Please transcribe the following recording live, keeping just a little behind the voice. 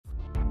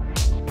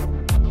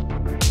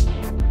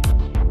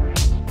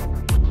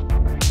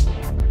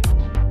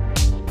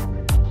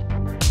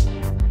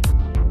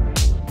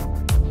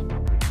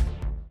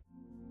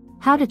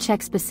How to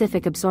check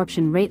specific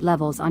absorption rate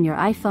levels on your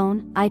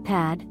iPhone,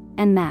 iPad,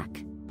 and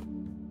Mac.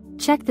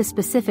 Check the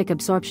specific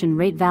absorption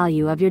rate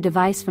value of your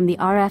device from the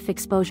RF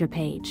exposure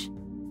page.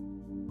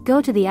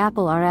 Go to the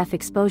Apple RF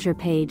exposure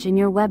page in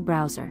your web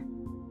browser.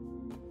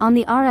 On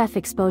the RF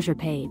exposure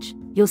page,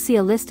 you'll see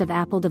a list of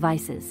Apple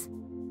devices.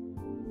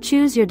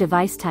 Choose your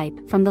device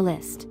type from the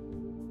list.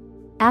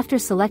 After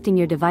selecting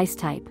your device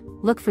type,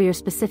 look for your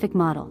specific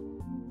model.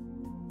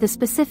 The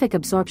specific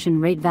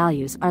absorption rate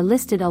values are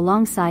listed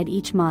alongside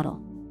each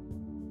model.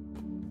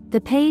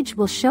 The page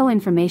will show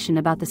information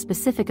about the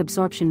specific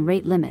absorption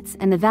rate limits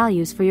and the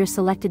values for your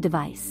selected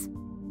device.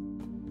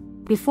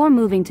 Before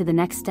moving to the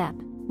next step,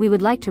 we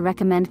would like to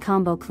recommend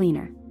Combo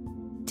Cleaner.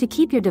 To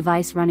keep your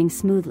device running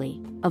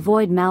smoothly,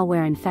 avoid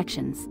malware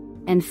infections,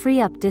 and free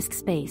up disk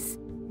space,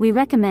 we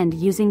recommend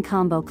using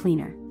Combo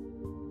Cleaner.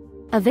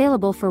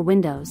 Available for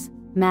Windows,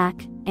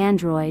 Mac,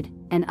 Android,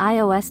 and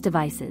iOS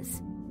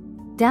devices.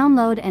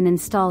 Download and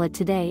install it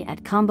today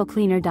at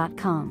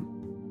combocleaner.com.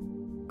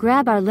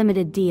 Grab our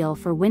limited deal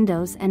for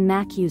Windows and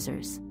Mac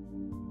users.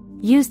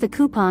 Use the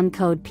coupon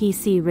code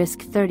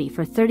PCRISK30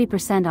 for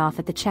 30% off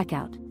at the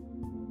checkout.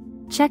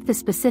 Check the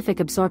specific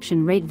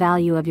absorption rate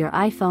value of your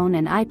iPhone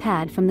and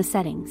iPad from the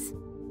settings.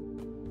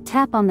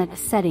 Tap on the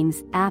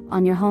Settings app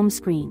on your home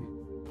screen.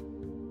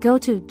 Go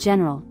to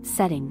General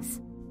Settings.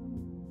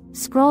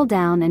 Scroll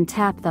down and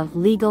tap the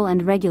Legal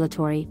and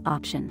Regulatory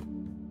option.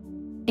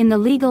 In the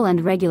Legal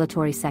and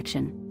Regulatory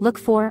section, look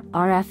for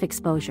RF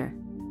exposure.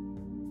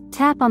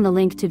 Tap on the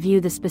link to view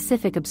the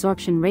specific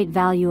absorption rate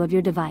value of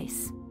your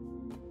device.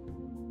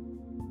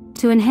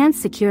 To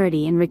enhance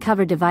security and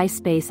recover device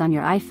space on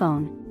your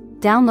iPhone,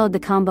 download the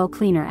Combo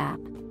Cleaner app.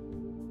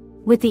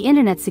 With the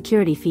Internet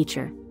Security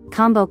feature,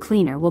 Combo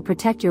Cleaner will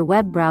protect your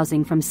web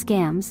browsing from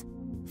scams,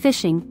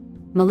 phishing,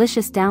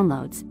 malicious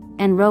downloads,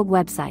 and rogue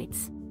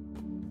websites.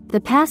 The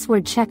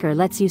password checker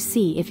lets you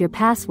see if your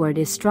password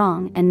is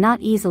strong and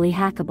not easily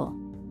hackable.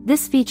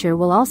 This feature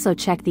will also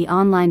check the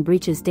online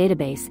breaches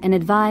database and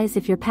advise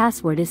if your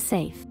password is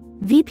safe.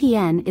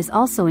 VPN is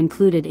also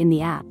included in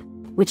the app,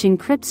 which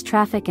encrypts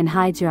traffic and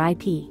hides your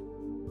IP.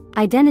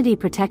 Identity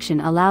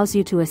protection allows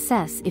you to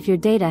assess if your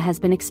data has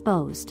been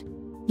exposed.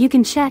 You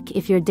can check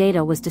if your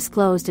data was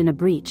disclosed in a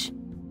breach.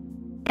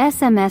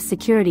 SMS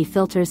security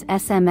filters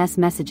SMS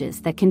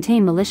messages that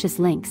contain malicious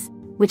links,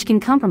 which can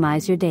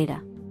compromise your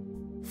data.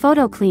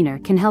 Photo Cleaner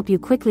can help you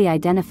quickly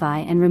identify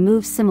and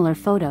remove similar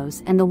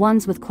photos and the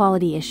ones with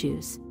quality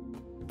issues.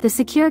 The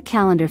Secure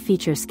Calendar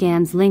feature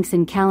scans links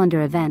in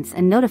calendar events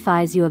and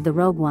notifies you of the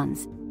rogue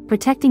ones,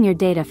 protecting your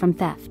data from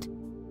theft.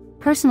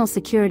 Personal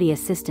Security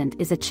Assistant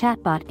is a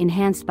chatbot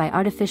enhanced by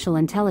artificial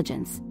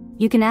intelligence.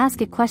 You can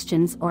ask it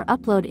questions or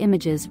upload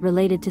images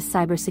related to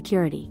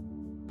cybersecurity.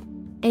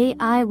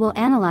 AI will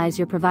analyze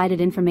your provided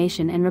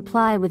information and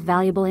reply with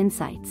valuable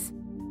insights.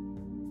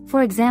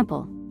 For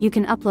example, you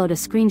can upload a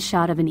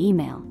screenshot of an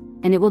email,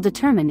 and it will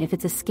determine if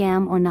it's a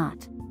scam or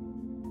not.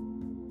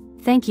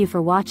 Thank you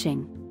for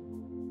watching.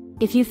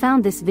 If you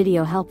found this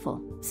video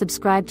helpful,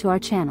 subscribe to our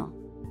channel.